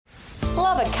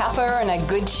a cuppa and a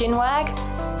good chinwag?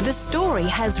 The Story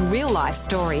has real-life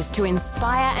stories to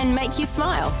inspire and make you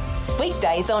smile.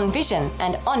 Weekdays on Vision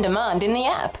and on demand in the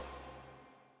app.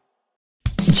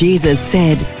 Jesus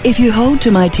said, "If you hold to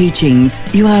my teachings,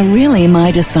 you are really my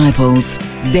disciples.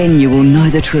 Then you will know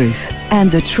the truth,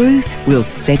 and the truth will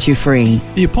set you free."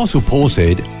 The Apostle Paul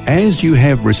said, "As you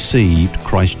have received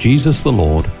Christ Jesus the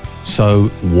Lord, so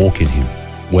walk in him."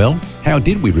 Well, how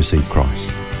did we receive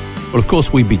Christ? Well, of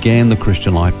course, we began the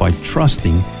Christian life by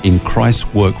trusting in Christ's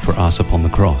work for us upon the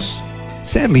cross.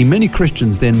 Sadly, many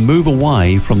Christians then move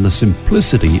away from the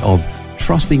simplicity of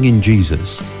trusting in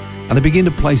Jesus, and they begin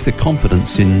to place their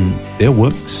confidence in their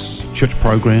works, church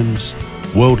programs,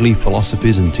 worldly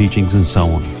philosophies and teachings, and so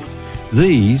on.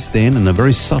 These then, in a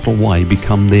very subtle way,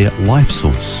 become their life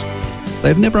source. They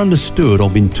have never understood or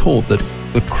been taught that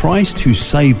the Christ who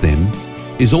saved them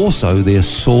is also their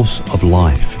source of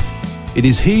life. It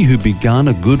is He who began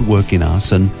a good work in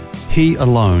us, and He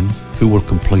alone who will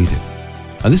complete it.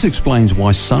 And this explains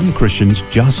why some Christians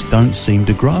just don't seem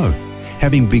to grow.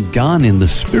 Having begun in the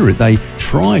Spirit, they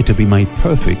try to be made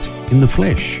perfect in the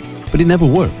flesh. But it never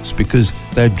works because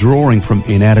they're drawing from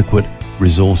inadequate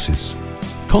resources.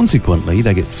 Consequently,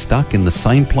 they get stuck in the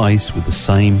same place with the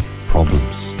same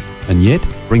problems. And yet,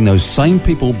 bring those same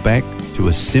people back to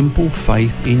a simple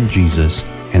faith in Jesus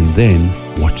and then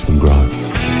watch them grow.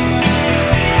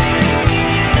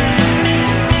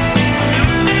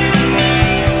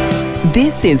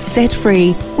 This is Set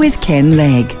Free with Ken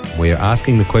Legg. We're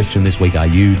asking the question this week, are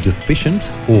you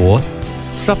deficient or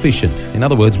sufficient? In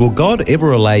other words, will God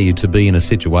ever allow you to be in a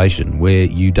situation where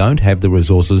you don't have the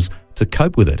resources to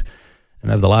cope with it?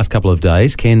 And over the last couple of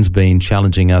days, Ken's been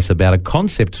challenging us about a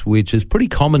concept which is pretty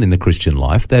common in the Christian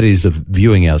life, that is of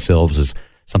viewing ourselves as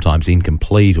sometimes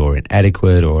incomplete or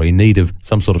inadequate or in need of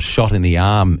some sort of shot in the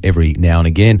arm every now and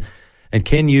again. And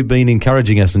Ken, you've been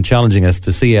encouraging us and challenging us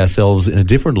to see ourselves in a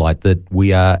different light, that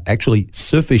we are actually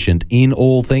sufficient in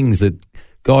all things, that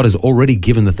God has already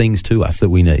given the things to us that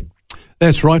we need.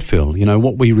 That's right, Phil. You know,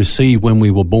 what we receive when we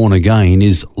were born again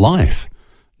is life,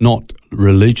 not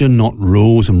religion, not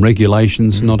rules and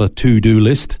regulations, not a to-do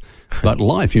list, but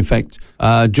life. In fact,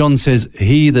 John says,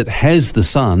 "He that has the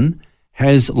Son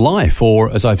has life," or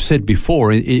as I've said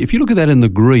before, if you look at that in the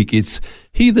Greek, it's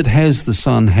 "He that has the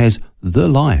Son has the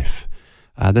life."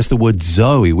 That's the word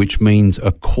Zoe, which means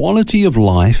a quality of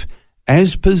life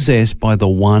as possessed by the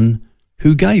one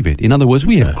who gave it. In other words,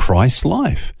 we have Christ's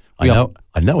life. I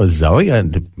know a Zoe.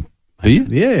 Do you?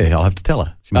 Yeah, I'll have to tell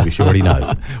her. Maybe she already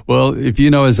knows. Well, if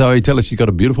you know a Zoe, tell her she's got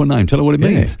a beautiful name. Tell her what it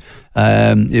means.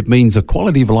 It means a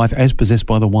quality of life as possessed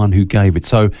by the one who gave it.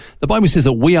 So the Bible says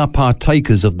that we are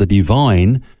partakers of the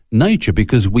divine nature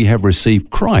because we have received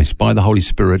Christ by the Holy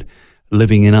Spirit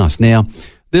living in us. Now,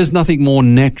 there's nothing more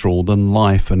natural than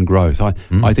life and growth.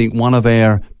 I think one of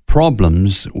our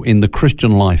problems in the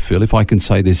Christian life, Phil, if I can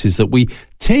say this, is that we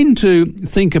tend to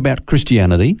think about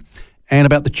Christianity and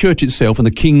about the church itself and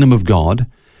the kingdom of God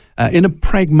in a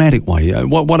pragmatic way.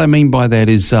 What I mean by that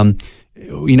is,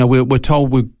 we're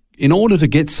told in order to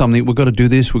get something, we've got to do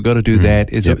this, we've got to do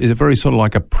that. It's a very sort of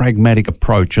like a pragmatic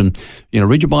approach. And,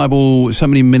 read your Bible so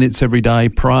many minutes every day,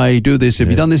 pray, do this. Have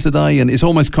you done this today? And it's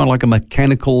almost kind of like a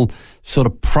mechanical sort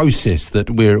of process that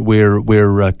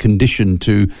we're conditioned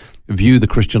to view the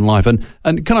Christian life.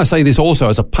 And can I say this also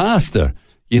as a pastor?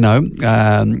 We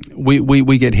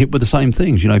get hit with the same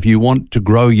things. If you want to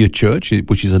grow your church,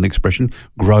 which is an expression,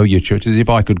 grow your church, as if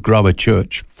I could grow a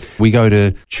church. We go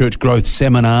to church growth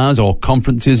seminars or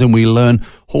conferences and we learn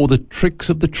all the tricks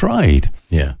of the trade.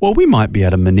 Yeah. Well, we might be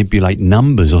able to manipulate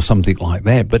numbers or something like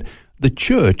that, but the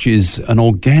church is an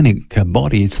organic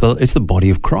body. It's the body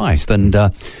of Christ, and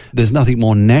there's nothing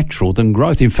more natural than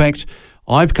growth. In fact,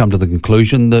 I've come to the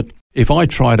conclusion that if I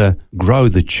try to grow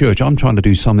the church, I'm trying to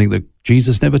do something that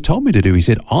Jesus never told me to do. He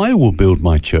said, "I will build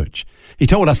my church." He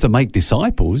told us to make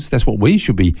disciples. That's what we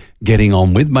should be getting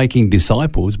on with, making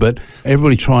disciples. But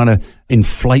everybody trying to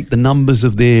inflate the numbers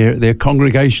of their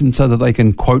congregation so that they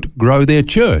can, quote, grow their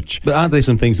church. But aren't there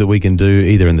some things that we can do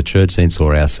either in the church sense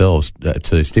or ourselves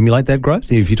to stimulate that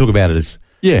growth? If you talk about it as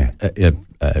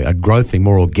a growth thing,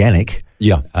 more organic,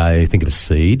 you think of a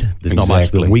seed. There's not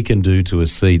much that we can do to a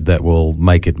seed that will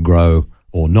make it grow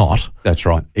or not. That's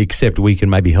right. Except we can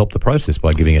maybe help the process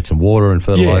by giving it some water and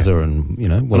fertilizer and,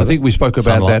 Well, I think we spoke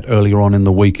about that earlier on in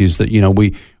the week, is that,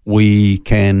 we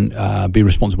can be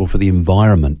responsible for the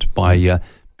environment by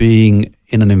being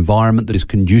in an environment that is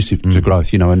conducive to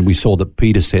growth, and we saw that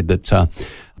Peter said that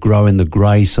grow in the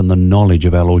grace and the knowledge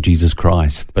of our Lord Jesus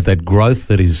Christ. But that growth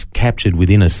that is captured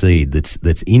within a seed,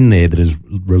 that's in there, that is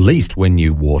released when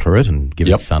you water it and give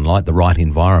it sunlight, the right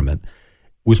environment,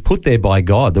 was put there by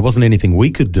God. There wasn't anything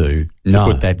we could do to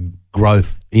put that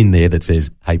growth in there that says,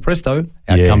 hey, presto,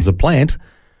 out comes a plant.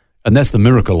 And that's the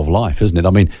miracle of life, isn't it?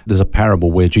 I mean, there's a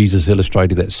parable where Jesus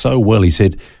illustrated that so well. He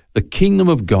said, the kingdom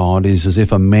of God is as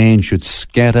if a man should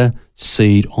scatter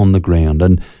seed on the ground,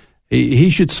 and he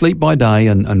should sleep by day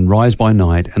and rise by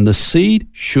night, and the seed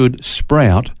should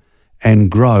sprout and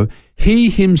grow. He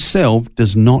himself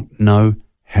does not know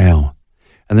how.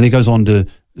 And then he goes on to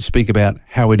speak about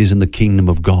how it is in the kingdom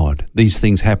of God. These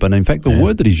things happen. In fact, the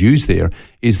word that is used there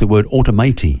is the word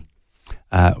automati,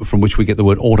 from which we get the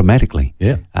word automatically.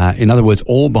 Yeah. In other words,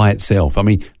 all by itself. I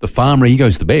mean, the farmer, he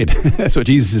goes to bed. That's what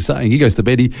Jesus is saying. He goes to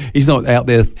bed. He's not out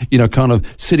there, kind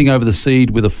of sitting over the seed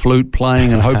with a flute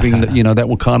playing and hoping that, that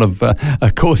will kind of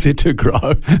cause it to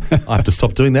grow. I have to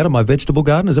stop doing that on my vegetable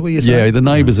garden? Is that what you're saying? Yeah, the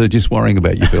neighbours are just worrying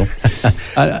about you, Phil.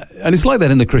 And it's like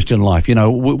that in the Christian life.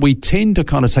 We tend to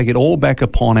kind of take it all back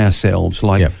upon ourselves,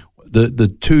 like the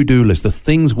to-do list, the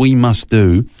things we must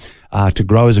do to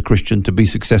grow as a Christian, to be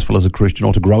successful as a Christian,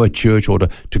 or to grow a church, or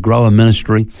to grow a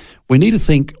ministry. We need to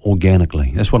think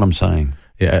organically. That's what I'm saying.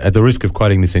 Yeah, at the risk of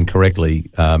quoting this incorrectly,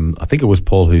 I think it was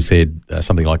Paul who said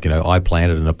something like, I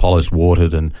planted and Apollos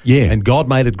watered, and God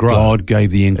made it grow. God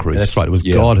gave the increase. That's right. It was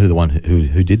God the one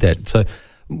who did that. So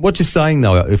what you're saying,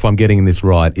 though, if I'm getting this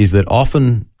right, is that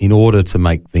often in order to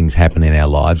make things happen in our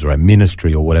lives or our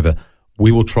ministry or whatever,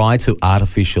 we will try to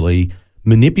artificially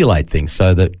manipulate things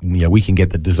so that we can get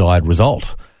the desired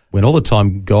result, when all the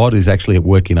time God is actually at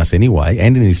work in us anyway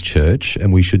and in his church,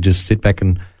 and we should just sit back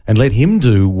and let him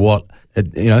do what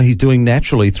he's doing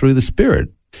naturally through the Spirit.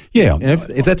 Yeah. And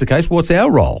if that's the case, what's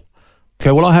our role?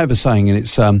 Okay, well, I have a saying, and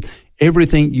it's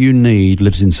everything you need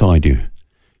lives inside you.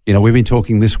 We've been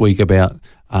talking this week about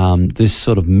this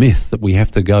sort of myth that we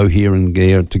have to go here and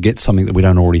there to get something that we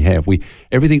don't already have.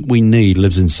 Everything we need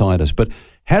lives inside us. But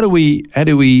how do we,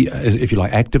 if you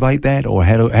like, activate that, or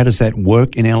how does that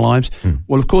work in our lives?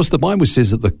 Well, of course, the Bible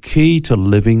says that the key to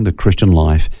living the Christian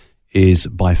life is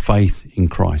by faith in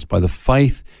Christ, by the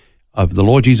faith of the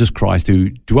Lord Jesus Christ, who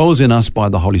dwells in us by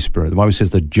the Holy Spirit. The Bible says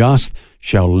the just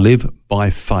shall live by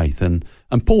faith. And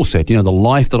Paul said, the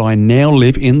life that I now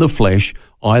live in the flesh,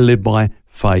 I live by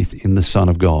faith in the Son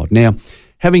of God. Now,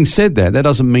 having said that, that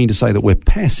doesn't mean to say that we're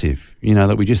passive,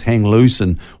 that we just hang loose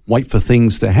and wait for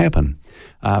things to happen.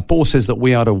 Paul says that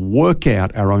we are to work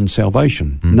out our own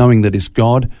salvation, knowing that it's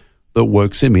God that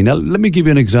works in me. Now, let me give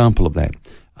you an example of that.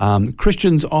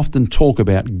 Christians often talk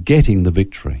about getting the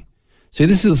victory. See,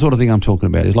 this is the sort of thing I'm talking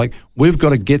about. It's like we've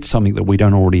got to get something that we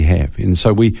don't already have. And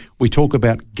so we talk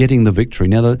about getting the victory.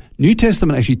 Now, the New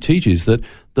Testament actually teaches that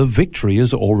the victory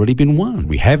has already been won.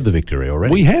 We have the victory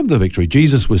already. We have the victory.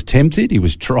 Jesus was tempted. He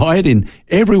was tried in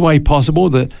every way possible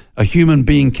that a human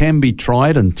being can be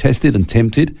tried and tested and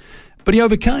tempted, but he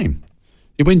overcame.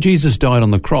 When Jesus died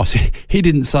on the cross, he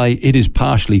didn't say, it is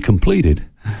partially completed.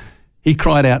 He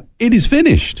cried out, it is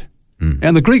finished.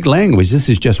 And the Greek language, this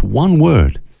is just one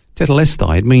word,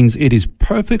 tetelestai. It means it is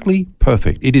perfectly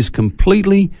perfect. It is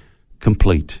completely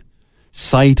complete.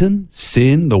 Satan,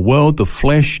 sin, the world, the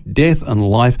flesh, death, and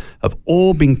life have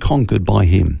all been conquered by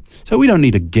him. So we don't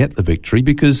need to get the victory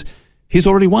because he's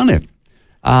already won it.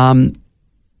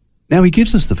 Now he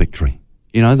gives us the victory.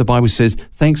 The Bible says,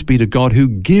 thanks be to God who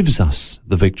gives us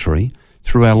the victory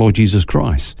through our Lord Jesus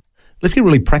Christ. Let's get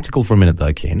really practical for a minute,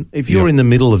 though, Ken. If you're in the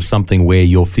middle of something where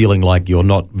you're feeling like you're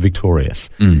not victorious,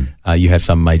 you have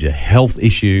some major health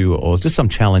issue or just some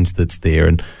challenge that's there,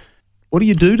 and what do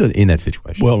you do in that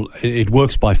situation? Well, it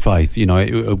works by faith.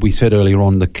 We said earlier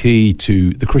on the key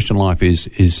to the Christian life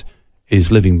is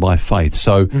living by faith.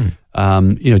 So,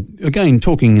 again,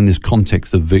 talking in this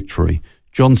context of victory,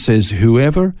 John says,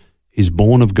 whoever is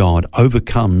born of God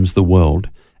overcomes the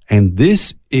world. And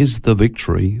this is the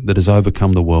victory that has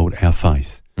overcome the world, our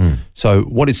faith. So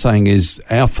what it's saying is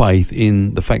our faith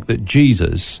in the fact that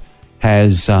Jesus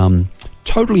has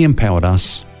totally empowered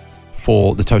us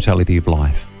for the totality of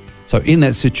life. So in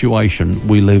that situation,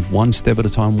 we live one step at a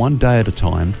time, one day at a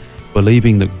time,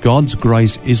 believing that God's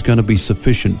grace is going to be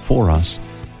sufficient for us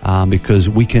because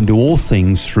we can do all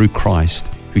things through Christ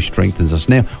who strengthens us.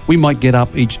 Now, we might get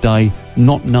up each day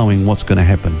not knowing what's going to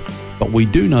happen, but we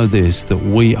do know this, that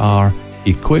we are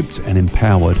equipped and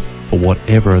empowered for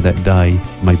whatever that day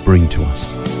may bring to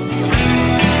us.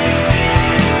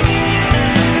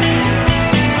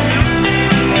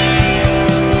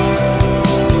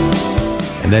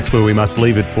 And that's where we must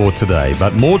leave it for today.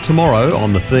 But more tomorrow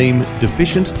on the theme,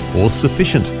 deficient or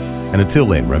sufficient. And until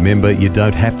then, remember, you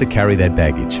don't have to carry that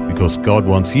baggage because God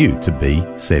wants you to be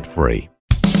set free.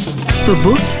 For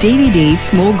books, DVDs,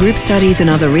 small group studies and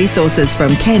other resources from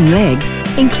Ken Legg,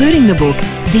 including the book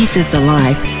This is the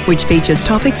Life, which features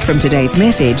topics from today's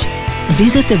message,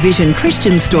 visit the Vision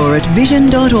Christian store at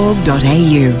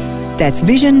vision.org.au. That's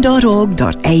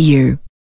vision.org.au.